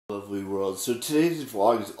Lovely world. So today's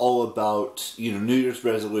vlog is all about, New Year's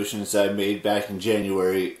resolutions that I made back in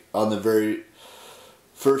January, on the very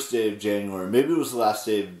first day of January. Maybe it was the last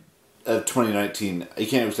day of 2019. I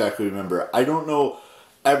can't exactly remember. I don't know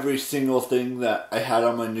every single thing that I had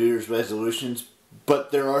on my New Year's resolutions,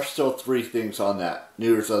 but there are still 3 things on that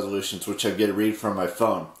New Year's resolutions, which I get to read from my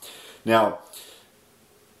phone. Now,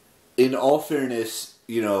 in all fairness,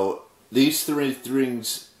 these three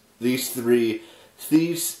things,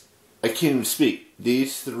 I can't even speak.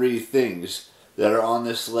 These 3 things that are on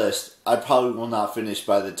this list, I probably will not finish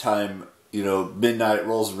by the time, midnight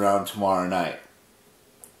rolls around tomorrow night.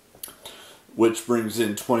 Which brings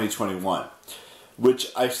in 2021.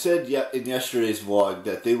 Which I said in yesterday's vlog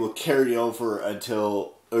that they will carry over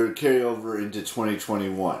into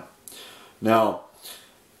 2021. Now,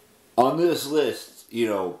 on this list,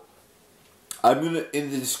 in the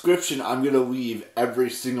description, I'm gonna leave every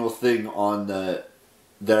single thing on that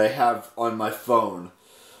I have on my phone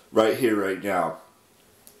right here, right now,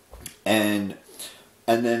 and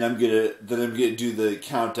then I'm gonna do the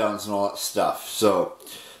countdowns and all that stuff. So,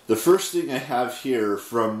 the first thing I have here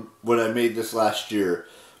from what I made this last year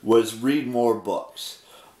was read more books.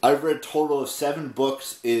 I've read a total of 7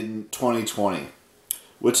 books in 2020,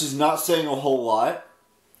 which is not saying a whole lot,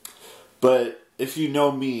 but if you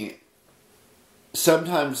know me,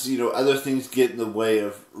 sometimes, other things get in the way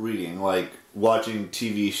of reading, like watching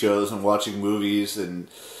TV shows and watching movies and,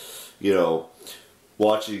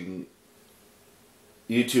 watching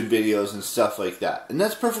YouTube videos and stuff like that. And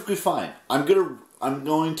that's perfectly fine. I'm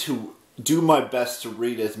going to do my best to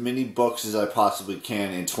read as many books as I possibly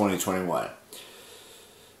can in 2021.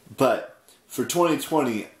 But for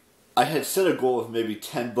 2020, I had set a goal of maybe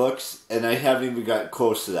 10 books, and I haven't even gotten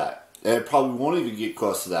close to that. And I probably won't even get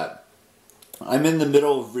close to that. I'm in the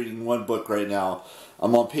middle of reading one book right now.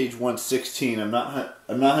 I'm on page 116. I'm not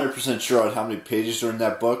 100% sure on how many pages are in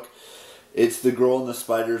that book. It's The Girl in the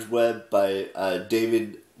Spider's Web by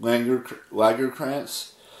David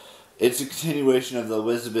Lagerkrantz. It's a continuation of the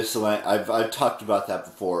Elizabeth Salant. I've talked about that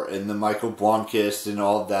before, and the Michael Blomkvist and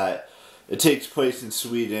all of that. It takes place in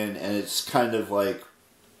Sweden, and it's kind of like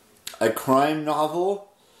a crime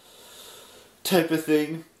novel type of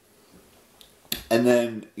thing. And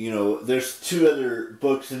then, there's 2 other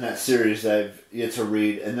books in that series that I've yet to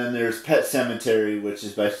read. And then there's Pet Sematary, which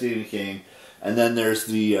is by Stephen King. And then there's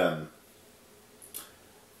the,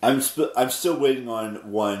 I'm still waiting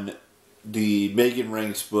on the Megan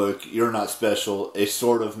Ranks book, You're Not Special, a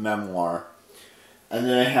sort of memoir. And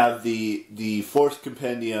then I have the 4th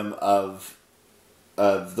compendium of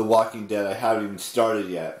The Walking Dead. I haven't even started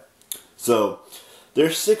yet. So,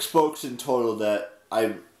 there's 6 books in total that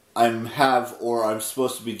I'm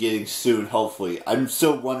supposed to be getting soon, hopefully. I'm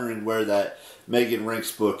still wondering where that Megan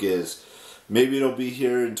Ranks book is. Maybe it'll be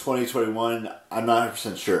here in 2021. I'm not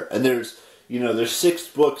 100% sure. And there's 6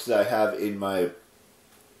 books that I have in my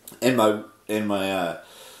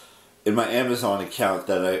Amazon account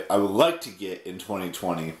that I would like to get in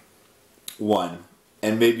 2021,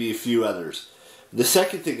 and maybe a few others. The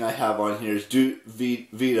second thing I have on here is do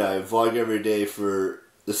VEDI, vlog every day for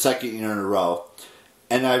the 2nd year in a row.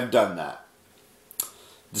 And I've done that.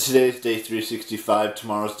 Today's day 365,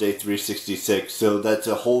 tomorrow's day 366, so that's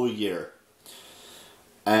a whole year.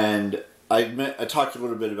 And I talked a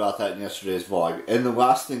little bit about that in yesterday's vlog. And the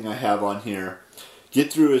last thing I have on here,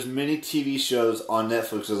 get through as many TV shows on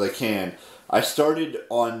Netflix as I can. I started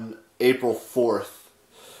on April 4th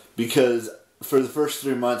because for the first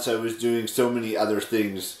 3 months I was doing so many other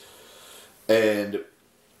things, and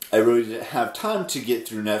I really didn't have time to get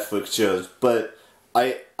through Netflix shows, but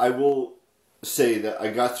I will say that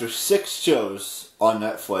I got through 6 shows on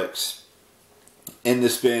Netflix in the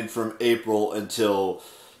span from April until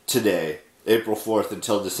today, April 4th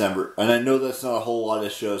until December. And I know that's not a whole lot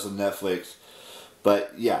of shows on Netflix,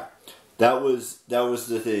 but yeah, that was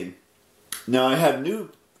the thing. Now I have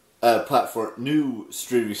new new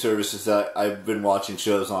streaming services that I've been watching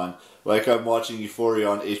shows on. Like I'm watching Euphoria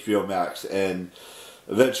on HBO Max, and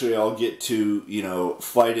eventually I'll get to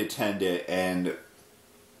Flight Attendant and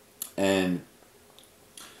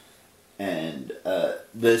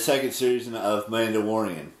the 2nd season of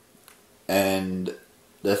Mandalorian, and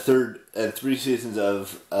the 3 seasons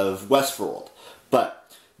of Westworld.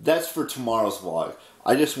 But that's for tomorrow's vlog.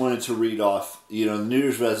 I just wanted to read off, the New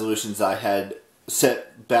Year's resolutions I had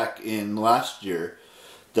set back in last year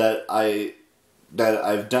that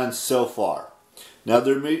I've done so far. Now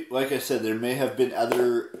like I said, there may have been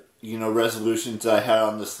other, resolutions I had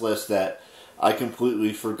on this list that I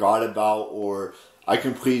completely forgot about, or I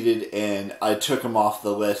completed and I took them off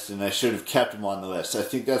the list and I should have kept them on the list. I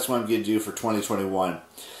think that's what I'm going to do for 2021.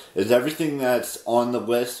 is everything that's on the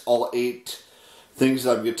list, all 8 things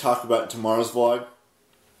that I'm going to talk about in tomorrow's vlog,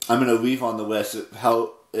 I'm going to leave on the list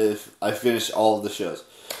if I finish all of the shows.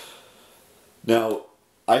 Now,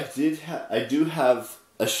 I do have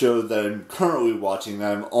a show that I'm currently watching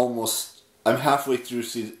that I'm halfway through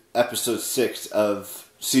episode 6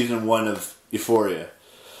 of season 1 of Euphoria,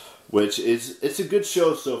 which it's a good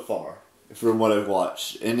show so far from what I've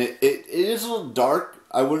watched, and it is a little dark.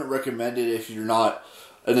 I wouldn't recommend it if you're not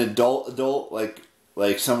an adult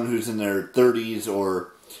like someone who's in their 30s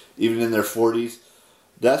or even in their 40s.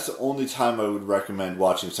 That's the only time I would recommend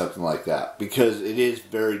watching something like that, because it is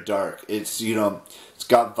very dark. It's it's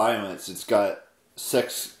got violence, it's got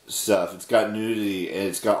sex stuff, it's got nudity, and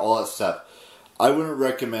it's got all that stuff. I wouldn't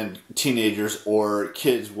recommend teenagers or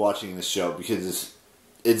kids watching this show because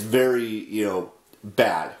it's very,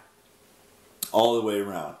 bad all the way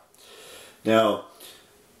around. Now,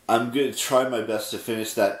 I'm going to try my best to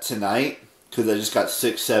finish that tonight because I just got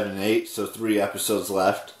 6, 7, and 8, so 3 episodes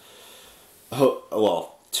left.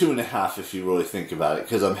 Well, 2.5 if you really think about it,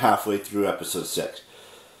 because I'm halfway through episode 6.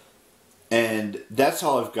 And that's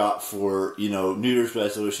all I've got for, New Year's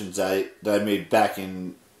resolutions that I made back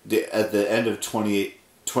at the end of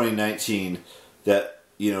 2019 that,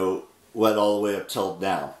 led all the way up till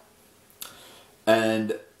now.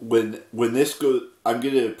 And when this goes, I'm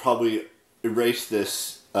going to probably erase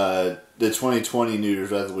this, the 2020 New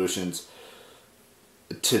Year's resolutions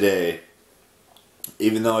today,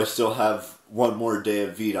 even though I still have one more day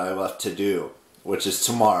of VEDI left to do, which is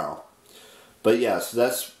tomorrow. But yeah, so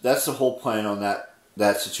that's the whole plan on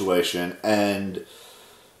that situation. And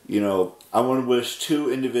I want to wish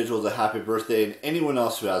 2 individuals a happy birthday, and anyone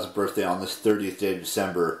else who has a birthday on this 30th day of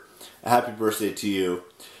December, a happy birthday to you.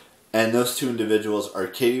 And those 2 individuals are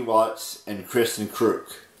Katie Watts and Kristen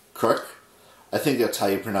Crook. Crook? I think that's how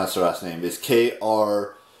you pronounce her last name. It's Kruek.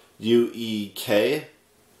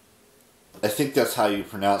 I think that's how you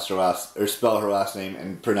pronounce or spell her last name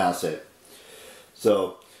and pronounce it.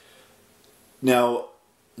 So, now,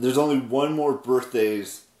 there's only one more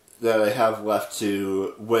birthdays that I have left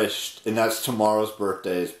to wish, and that's tomorrow's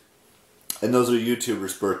birthdays. And those are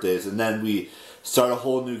YouTubers' birthdays. And then we start a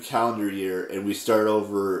whole new calendar year, and we start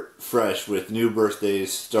over fresh with new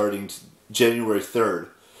birthdays starting January 3rd.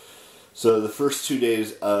 So the first 2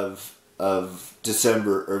 days of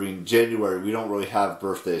January, we don't really have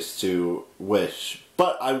birthdays to wish.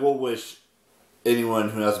 But I will wish anyone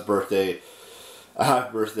who has a birthday a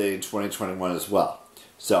happy birthday in 2021 as well.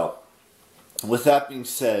 So, with that being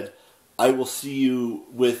said, I will see you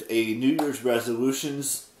with a New Year's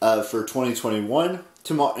resolutions for 2021 in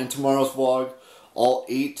tomorrow's vlog. All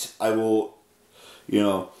 8, I will,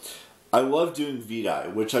 I love doing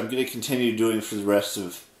VEDI, which I'm going to continue doing for the rest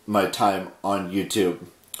of my time on YouTube.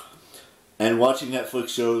 And watching Netflix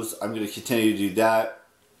shows, I'm going to continue to do that.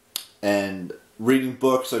 And reading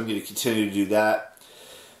books, I'm going to continue to do that.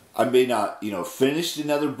 I may not, finish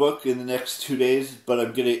another book in the next 2 days, but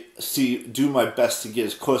I'm going to do my best to get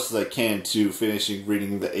as close as I can to finishing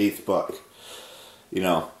reading the 8th book.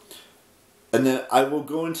 And then I will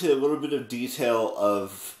go into a little bit of detail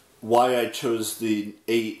of why I chose the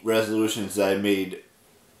 8 resolutions that I made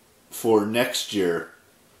for next year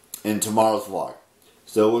in tomorrow's vlog.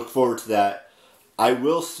 So look forward to that. I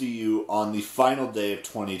will see you on the final day of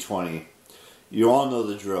 2020. You all know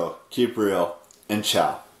the drill. Keep real, and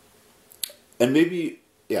ciao. And maybe,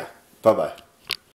 yeah, bye-bye.